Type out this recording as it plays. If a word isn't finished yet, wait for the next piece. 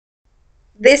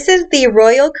This is the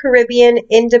Royal Caribbean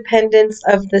Independence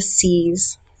of the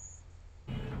Seas.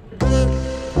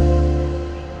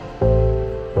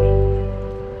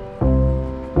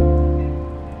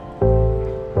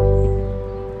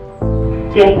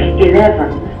 Deck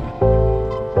 11.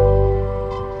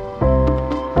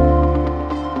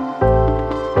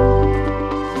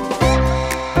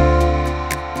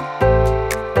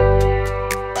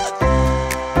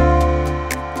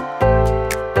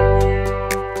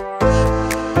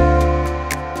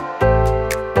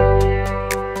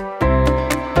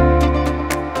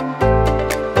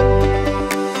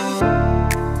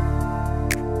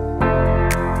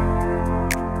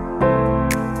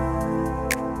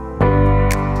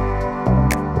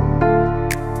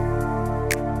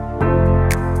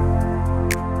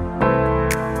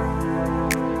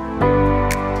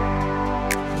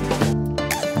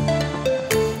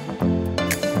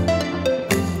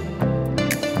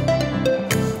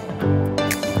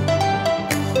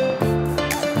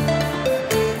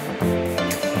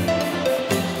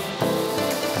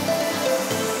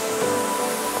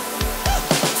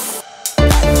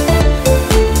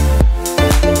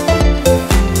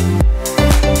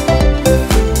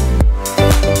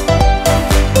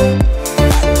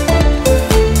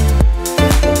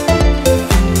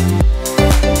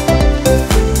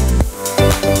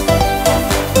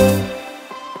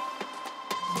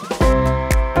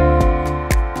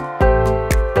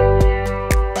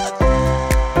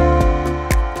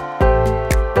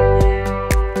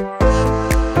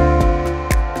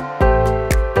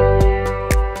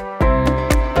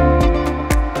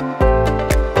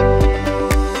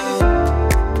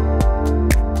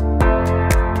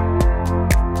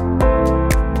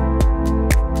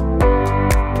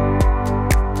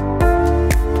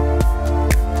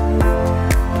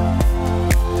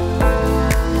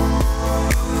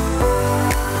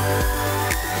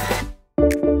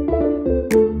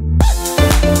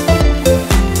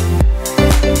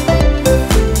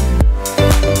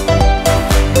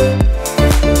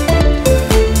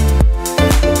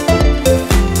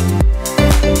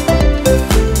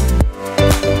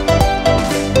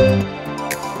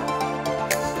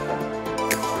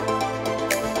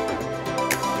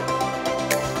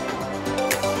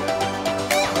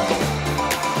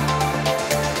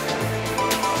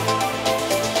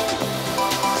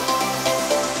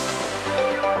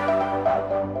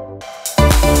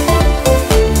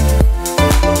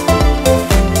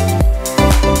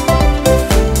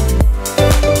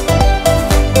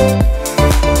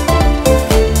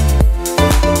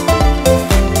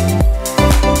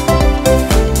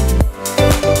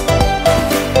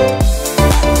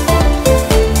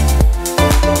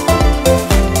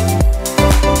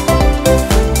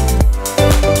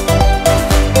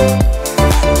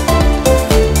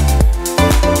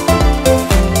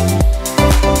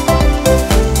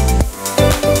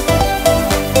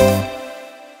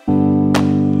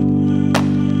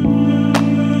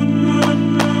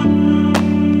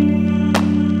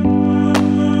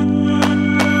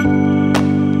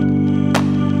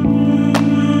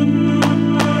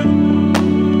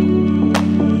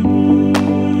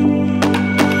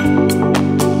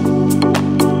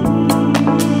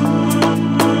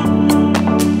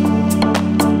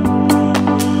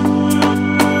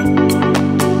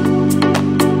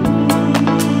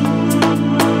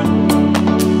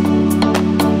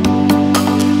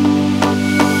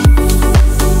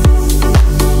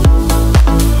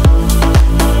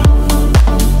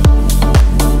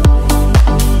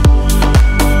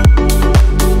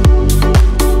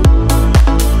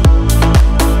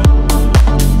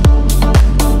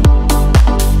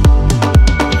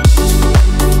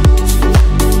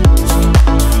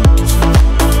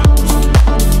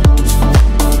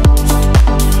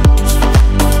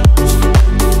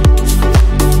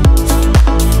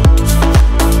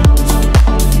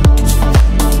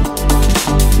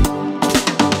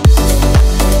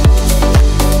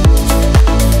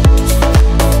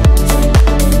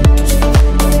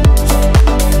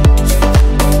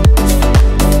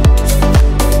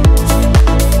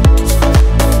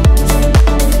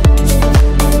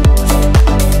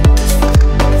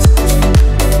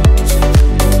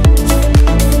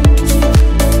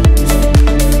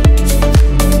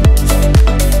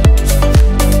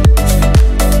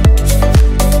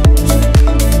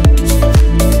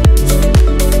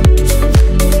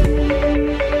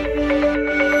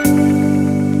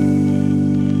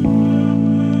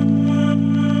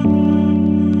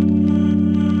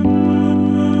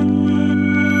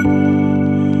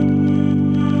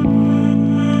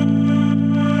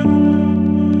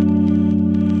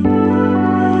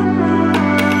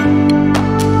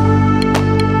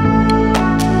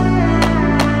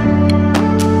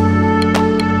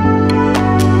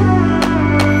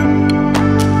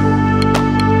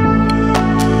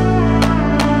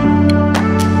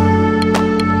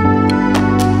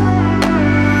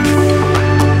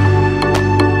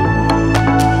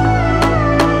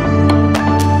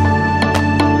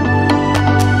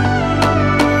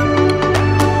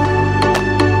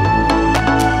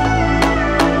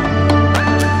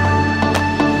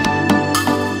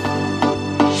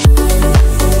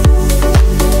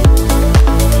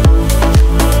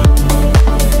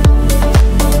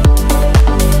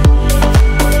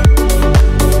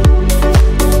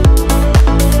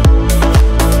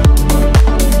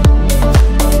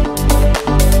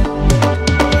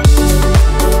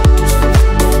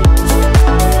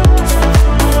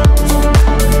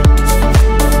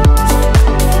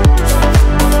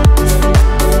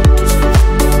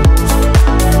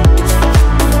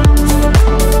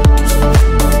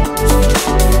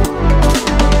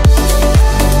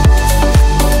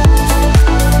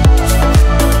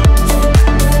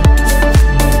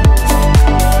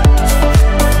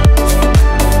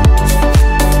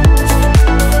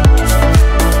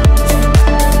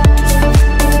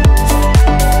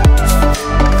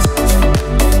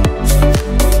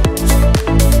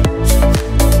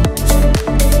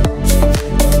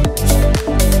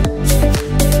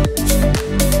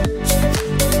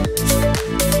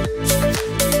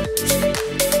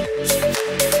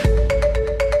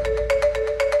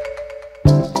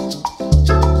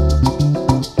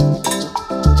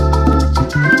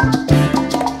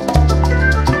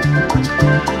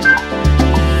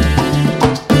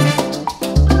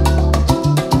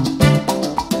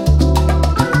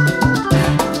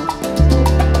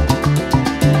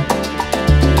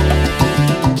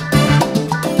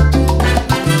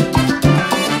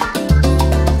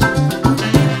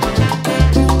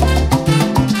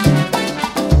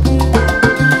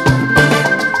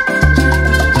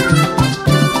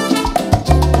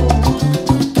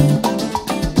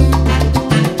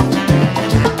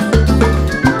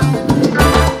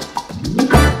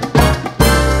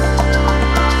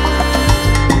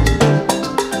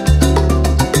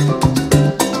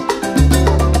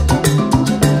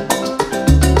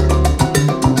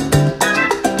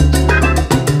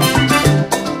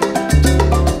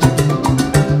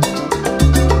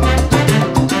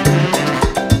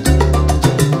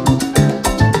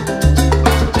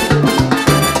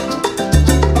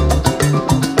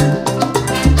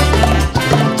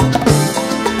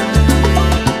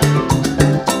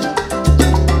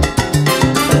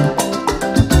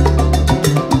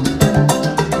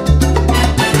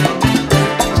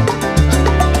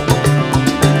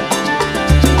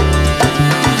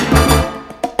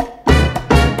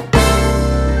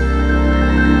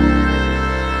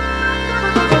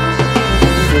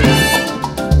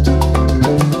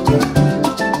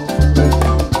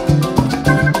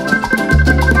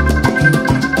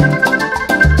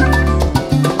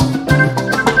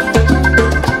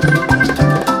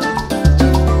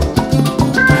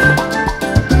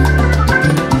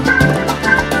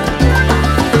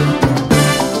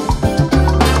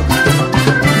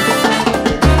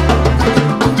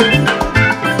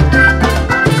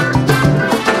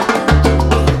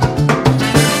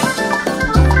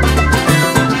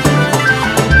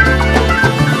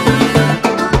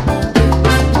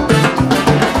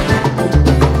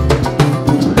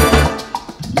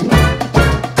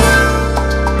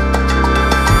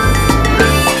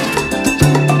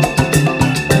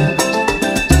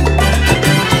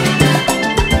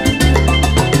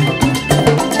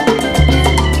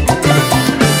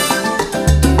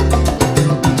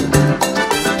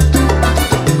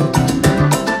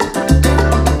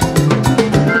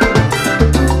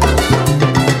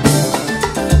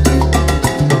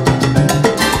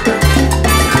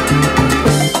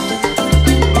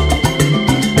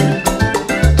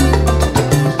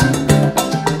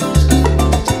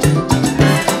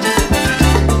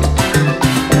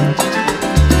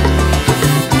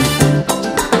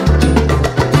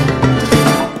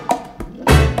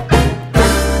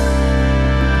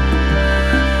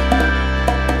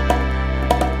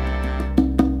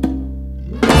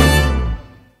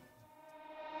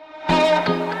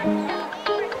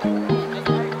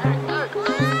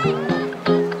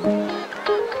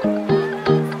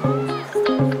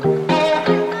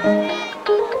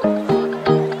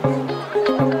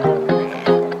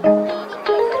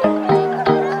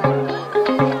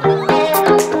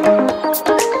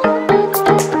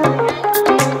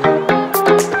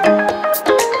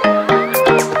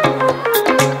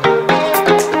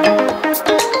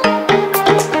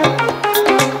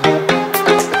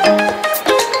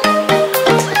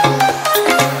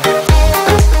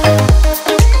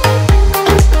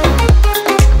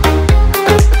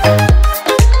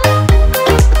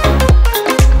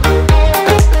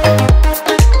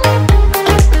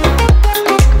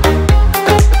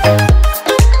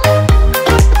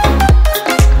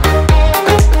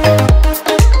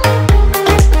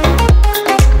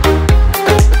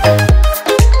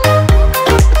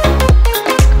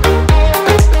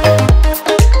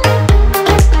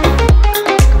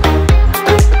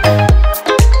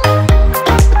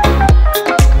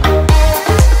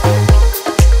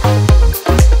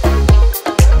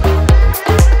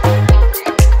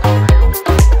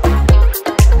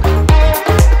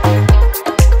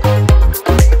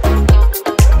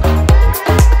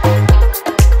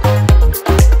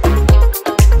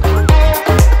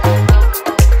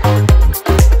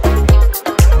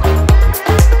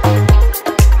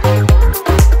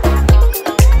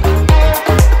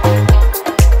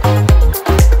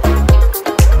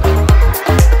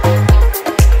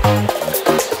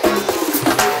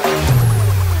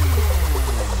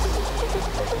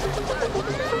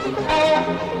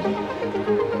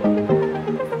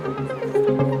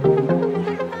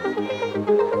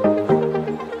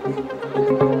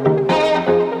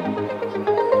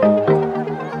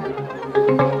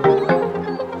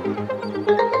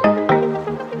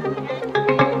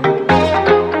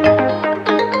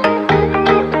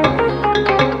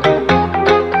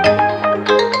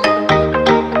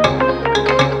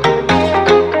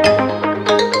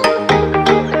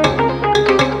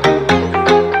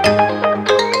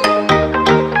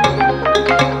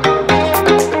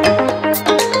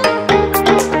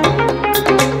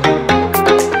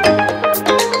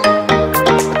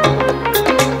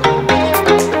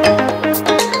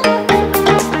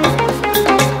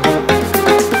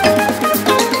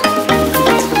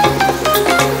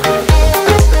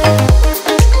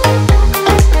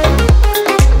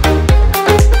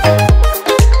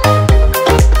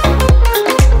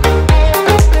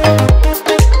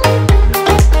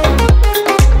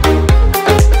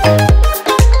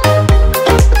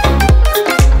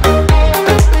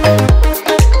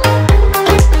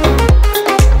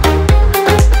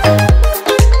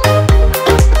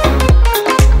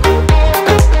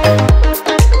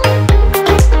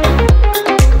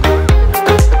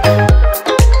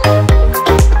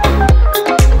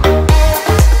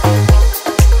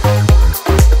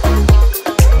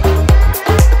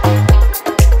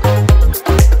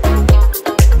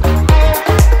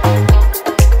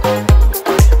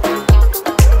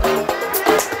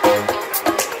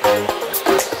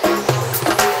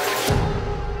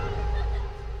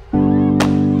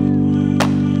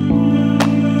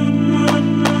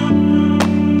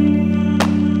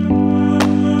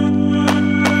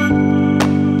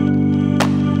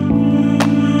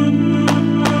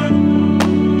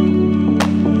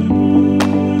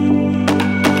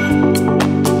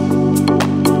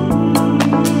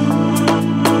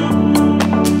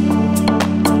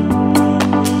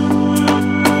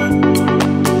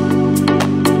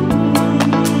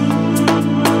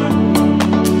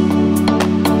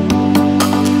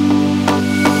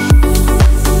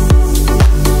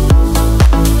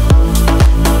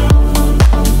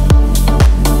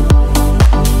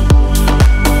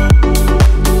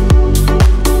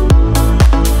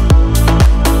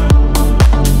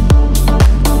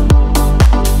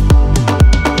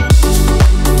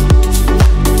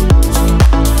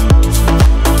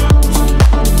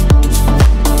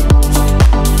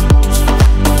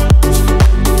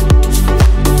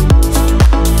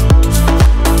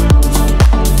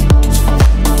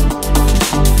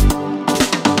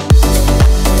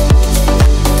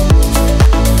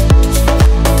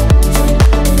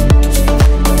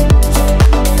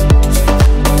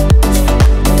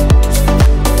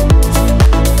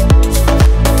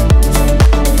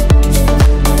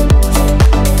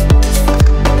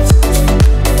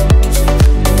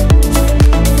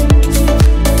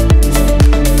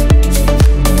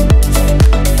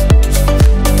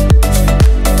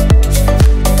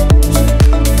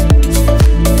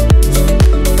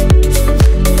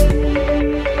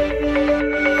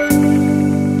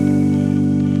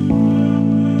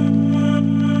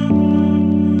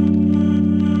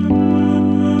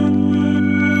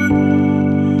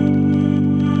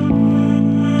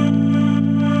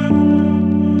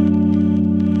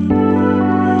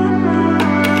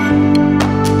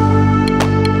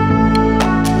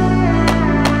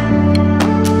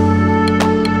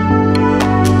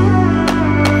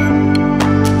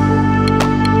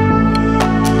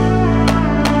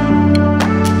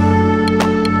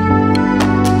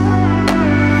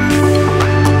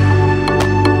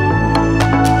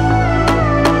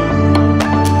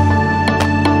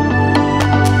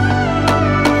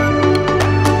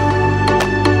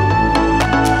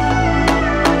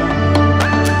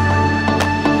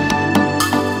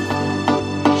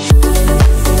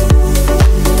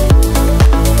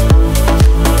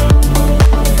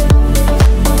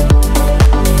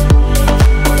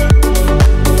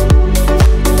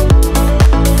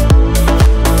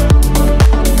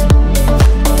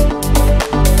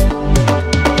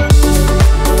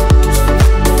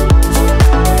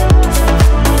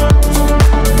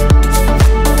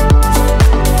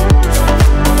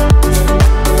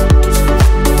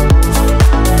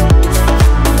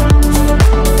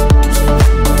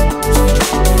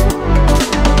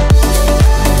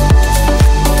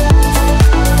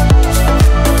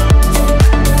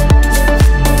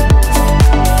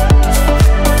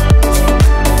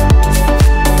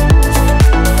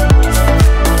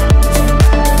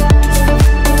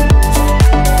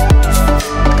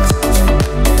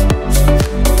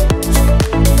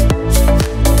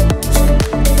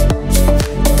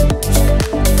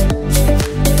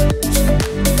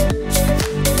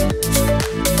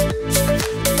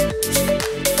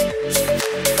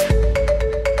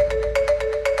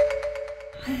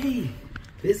 Hey,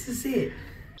 this is it.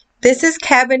 This is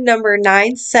cabin number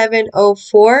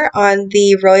 9704 on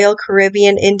the Royal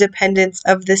Caribbean Independence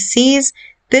of the Seas.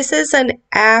 This is an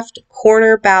aft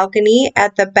corner balcony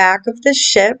at the back of the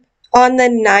ship on the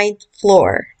 9th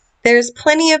floor. There's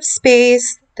plenty of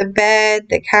space, the bed,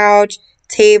 the couch,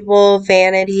 table,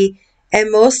 vanity,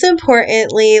 and most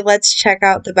importantly, let's check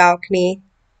out the balcony.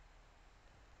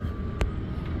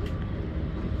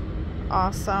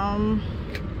 Awesome.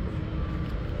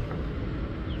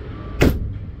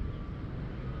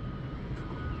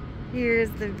 Here's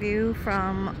the view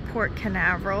from Port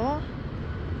Canaveral.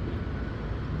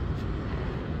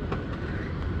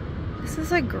 This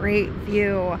is a great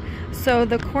view. So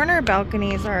the corner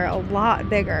balconies are a lot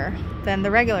bigger than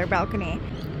the regular balcony.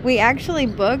 We actually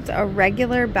booked a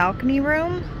regular balcony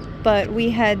room, but we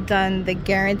had done the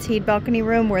guaranteed balcony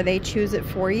room where they choose it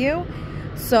for you.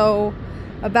 So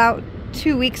about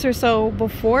 2 weeks or so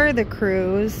before the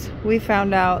cruise, we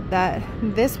found out that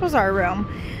this was our room.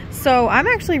 So I'm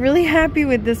actually really happy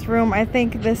with this room. I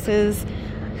think this is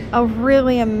a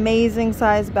really amazing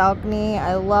sized balcony.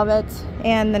 I love it.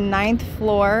 And the 9th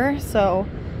floor, so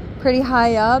pretty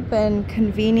high up and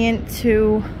convenient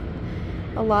to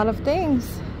a lot of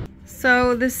things.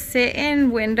 So the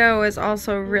sit-in window is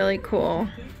also really cool.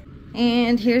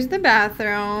 And here's the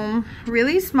bathroom.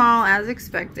 Really small as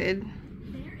expected.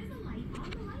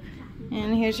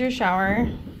 And here's your shower.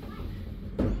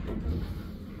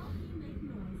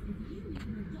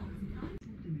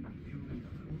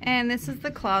 And this is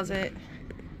the closet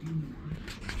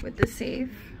with the safe.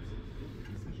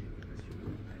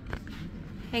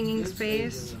 Hanging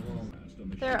space.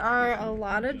 There are a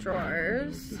lot of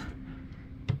drawers.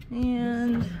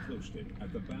 And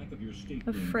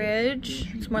a fridge.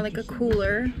 It's more like a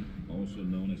cooler.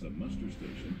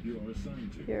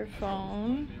 Your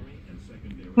phone.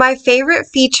 My favorite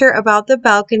feature about the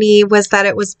balcony was that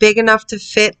it was big enough to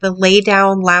fit the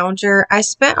lay-down lounger. I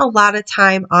spent a lot of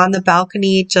time on the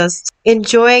balcony just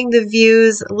enjoying the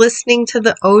views, listening to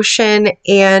the ocean,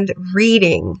 and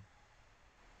reading.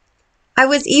 I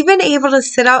was even able to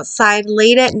sit outside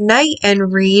late at night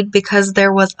and read because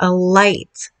there was a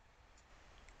light.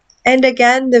 And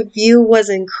again, the view was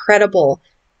incredible.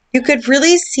 You could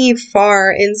really see far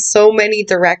in so many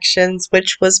directions,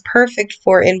 which was perfect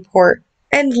for in port.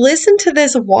 And listen to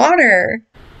this water.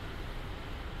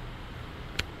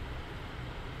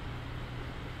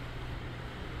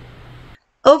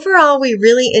 Overall, we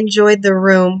really enjoyed the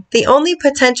room. The only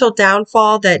potential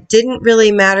downfall that didn't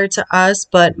really matter to us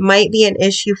but might be an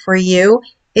issue for you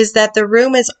is that the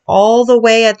room is all the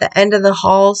way at the end of the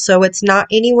hall, so it's not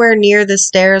anywhere near the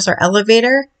stairs or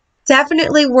elevator.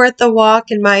 Definitely worth the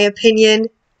walk in my opinion.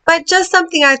 But just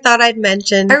something I thought I'd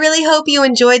mention. I really hope you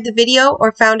enjoyed the video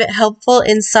or found it helpful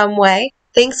in some way.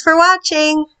 Thanks for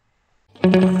watching!